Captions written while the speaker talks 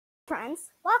friends,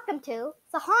 welcome to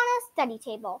Sahana's Study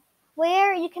Table,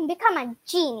 where you can become a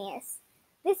genius.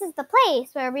 This is the place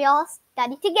where we all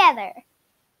study together.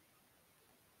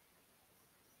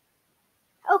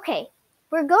 Okay,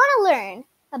 we're going to learn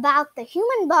about the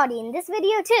human body in this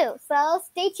video too, so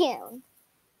stay tuned.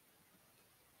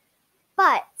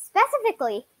 But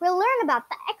specifically, we'll learn about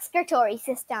the excretory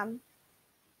system.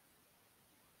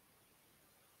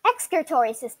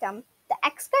 Excretory system. The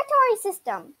excretory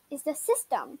system is the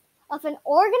system of an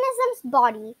organism's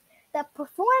body that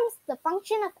performs the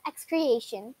function of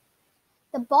excretion,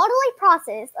 the bodily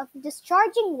process of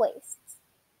discharging wastes,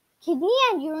 kidney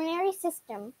and urinary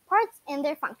system parts and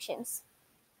their functions.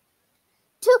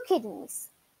 2 kidneys.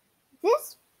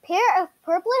 This pair of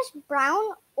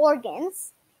purplish-brown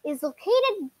organs is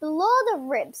located below the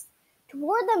ribs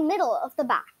toward the middle of the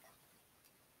back.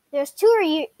 There's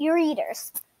 2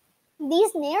 ureters.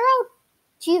 These narrow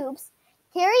tubes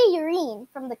carry urine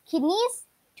from the kidneys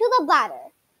to the bladder.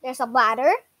 There's a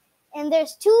bladder, and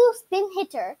there's 2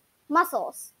 sphincter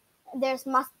muscles. There's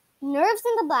nerves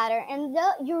in the bladder and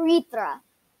the urethra.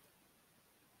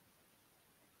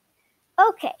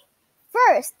 Okay,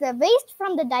 first, the waste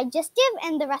from the digestive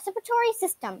and the respiratory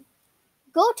system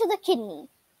go to the kidney.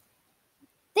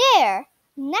 There,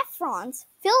 nephrons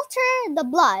filter the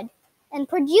blood and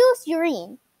produce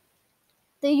urine.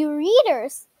 The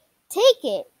ureters take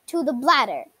it to the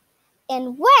bladder,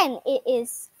 and when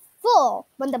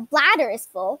the bladder is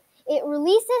full, it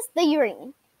releases the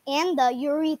urine, and the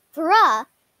urethra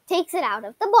takes it out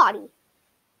of the body.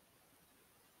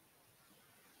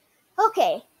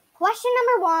 Okay, question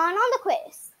number 1 on the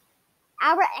quiz.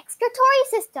 Our excretory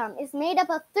system is made up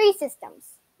of 3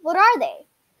 systems. What are they?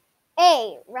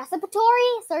 A.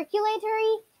 Respiratory,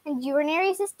 circulatory, and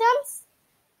urinary systems.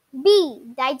 B.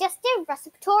 Digestive,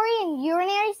 respiratory, and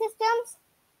urinary systems.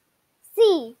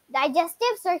 C.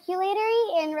 Digestive,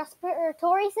 circulatory, and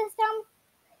respiratory system.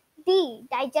 D.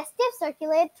 Digestive,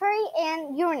 circulatory,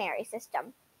 and urinary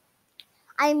system.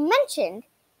 I mentioned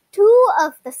 2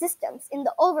 of the systems in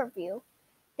the overview.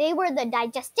 They were the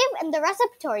digestive and the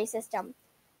respiratory system.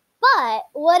 But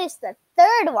what is the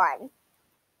third one?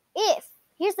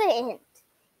 Here's the hint.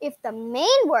 If the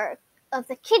main work of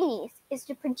the kidneys is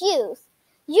to produce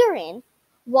urine,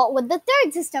 what would the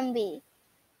third system be?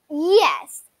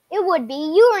 Yes, it would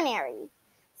be urinary.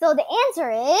 So the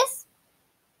answer is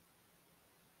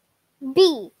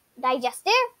B.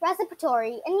 Digestive,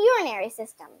 respiratory, and urinary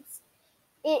systems.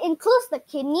 It includes the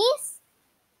kidneys,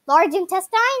 large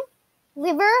intestine,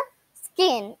 liver,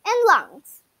 skin, and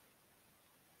lungs.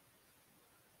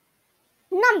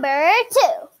 Number 2.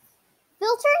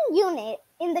 Filtering unit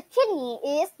in the kidney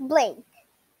is blank.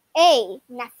 A.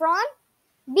 Nephron.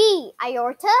 B.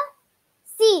 Aorta.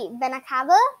 C. Vena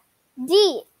cava.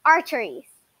 D. Arteries.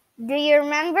 Do you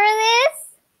remember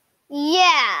this?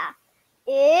 Yeah,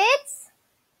 it's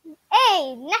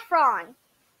A. Nephron.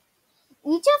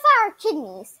 Each of our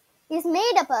kidneys is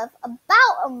made up of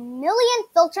about 1 million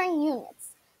filtering units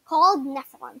called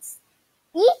nephrons.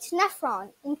 Each nephron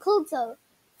includes a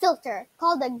filter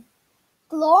called a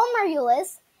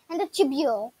glomerulus and a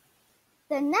tubule.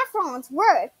 The nephrons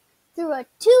work through a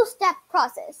 2-step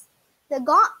process. The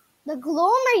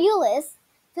glomerulus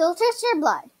filters your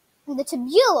blood, and the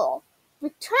tubule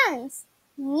returns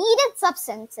needed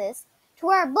substances to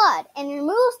our blood and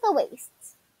removes the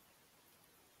wastes.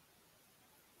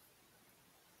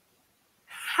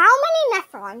 How many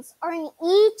nephrons are in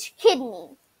each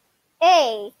kidney?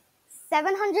 A.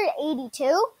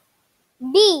 782.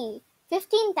 B.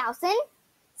 15,000.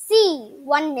 C.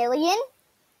 1 million.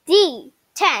 D.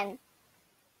 10.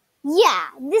 Yeah,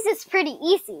 this is pretty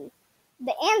easy.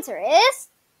 The answer is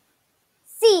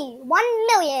C. 1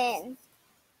 million.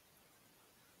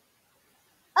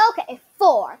 Okay,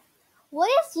 4. What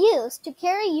is used to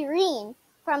carry urine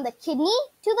from the kidney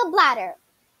to the bladder?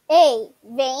 A.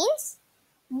 Veins.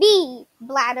 B.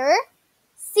 Bladder.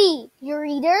 C.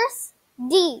 Ureters.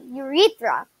 D.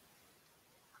 Urethra.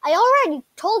 I already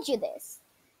told you this,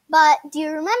 but do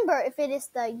you remember if it is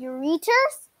the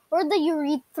ureters or the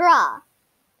urethra?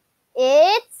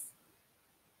 It's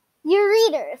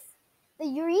ureters. The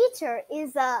ureter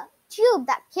is a tube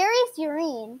that carries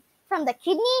urine from the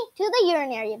kidney to the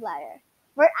urinary bladder.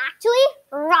 We're actually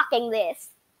rocking this.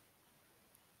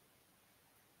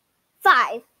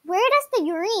 5. Where does the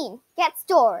urine get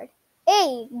stored?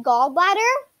 A.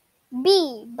 Gallbladder.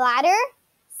 B. Bladder.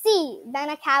 C.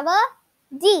 Vena cava.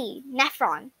 D.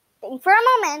 Nephron. Think for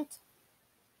a moment.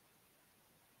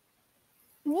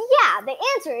 Yeah, the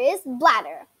answer is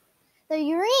bladder. The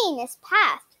urine is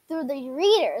passed through the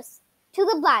ureters to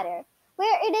the bladder,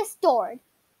 where it is stored.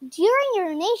 During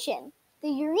urination, The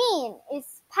urine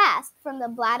is passed from the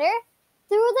bladder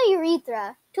through the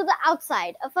urethra to the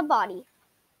outside of the body.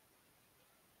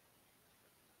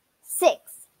 6.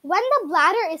 When the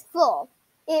bladder is full,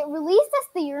 it releases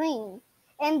the urine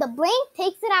and the blank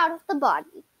takes it out of the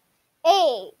body.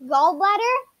 A.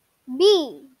 Gallbladder.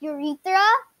 B. Urethra.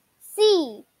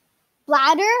 C.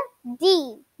 Bladder.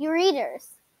 D. Ureters.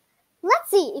 Let's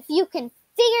see if you can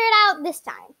figure it out this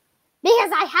time,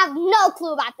 because I have no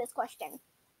clue about this question.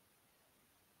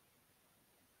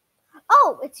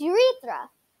 Oh, it's urethra.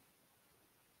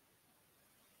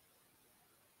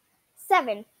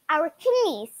 7. Our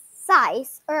kidneys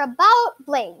size are about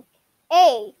blank.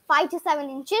 A. 5 to 7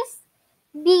 inches.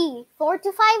 B. 4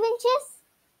 to 5 inches.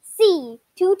 C.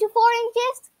 2 to 4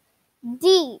 inches.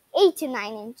 D. 8 to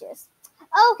 9 inches.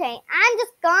 Okay, I'm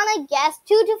just gonna guess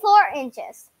 2 to 4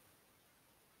 inches.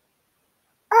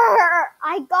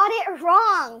 I got it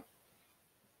wrong.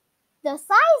 The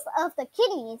size of the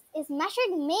kidneys is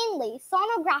measured mainly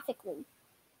sonographically,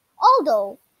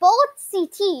 although both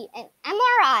CT and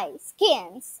MRI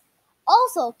scans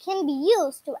also can be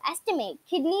used to estimate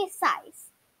kidney size.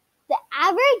 The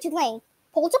average length,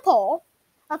 pole to pole,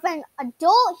 of an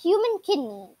adult human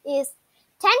kidney is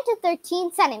 10 to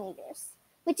 13 centimeters,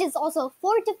 which is also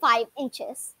 4 to 5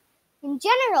 inches. In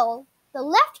general, the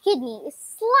left kidney is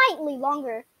slightly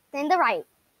longer than the right.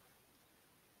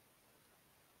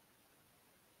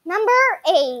 Number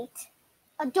 8.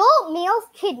 Adult male's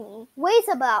kidney weighs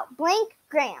about blank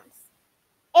grams.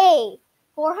 A.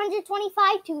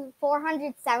 425 to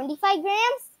 475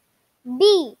 grams.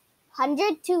 B.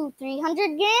 100 to 300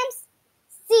 grams.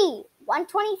 C.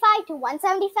 125 to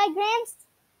 175 grams.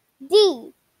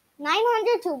 D.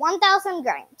 900 to 1000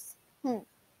 grams.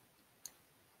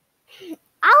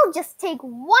 I'll just take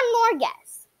one more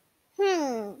guess.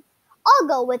 I'll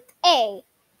go with A.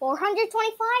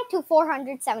 425 to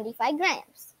 475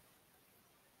 grams.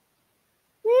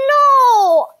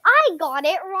 No! I got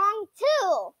it wrong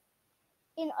too!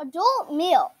 In adult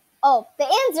male, the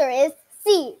answer is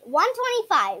C.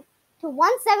 125 to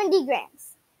 170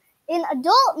 grams. In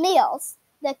adult males,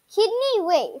 the kidney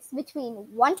weighs between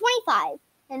 125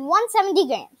 and 170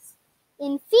 grams.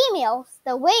 In females,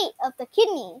 the weight of the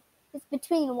kidney is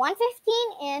between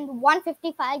 115 and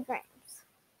 155 grams.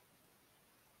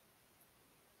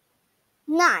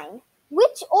 9.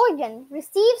 Which organ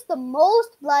receives the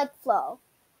most blood flow?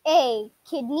 A.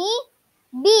 Kidney.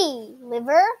 B.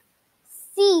 Liver.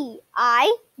 C.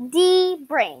 Eye. D.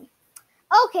 Brain.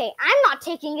 Okay, I'm not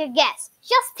taking a guess.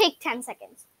 Just take 10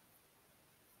 seconds.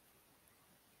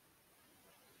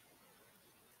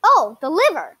 Oh, the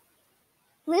liver.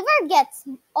 Liver gets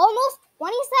almost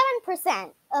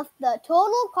 27% of the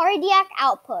total cardiac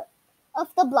output of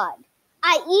the blood,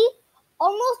 i.e.,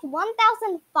 almost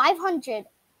 1,500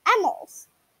 mLs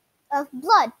of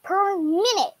blood per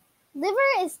minute. Liver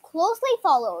is closely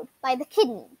followed by the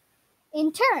kidney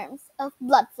in terms of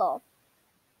blood flow,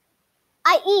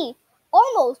 i.e.,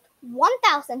 almost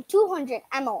 1,200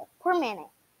 ml per minute.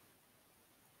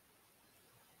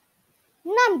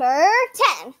 Number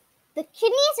 10. The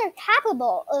kidneys are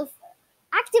capable of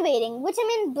activating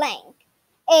vitamin blank.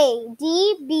 A,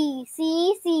 D, B,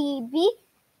 C, C, B,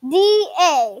 D,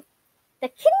 A. The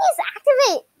kidneys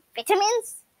activate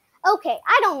vitamins? Okay,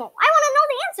 I don't know. I want to know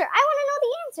the answer.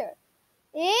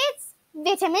 It's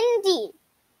vitamin D.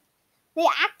 They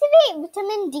activate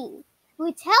vitamin D,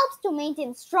 which helps to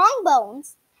maintain strong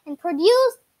bones and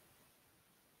produce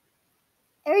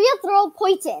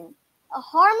erythropoietin, a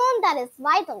hormone that is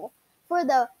vital for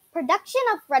the production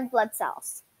of red blood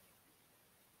cells.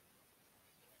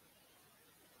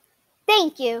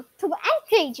 Thank you. To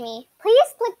encourage me,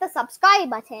 please click the subscribe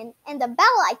button and the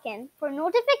bell icon for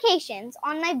notifications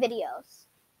on my videos.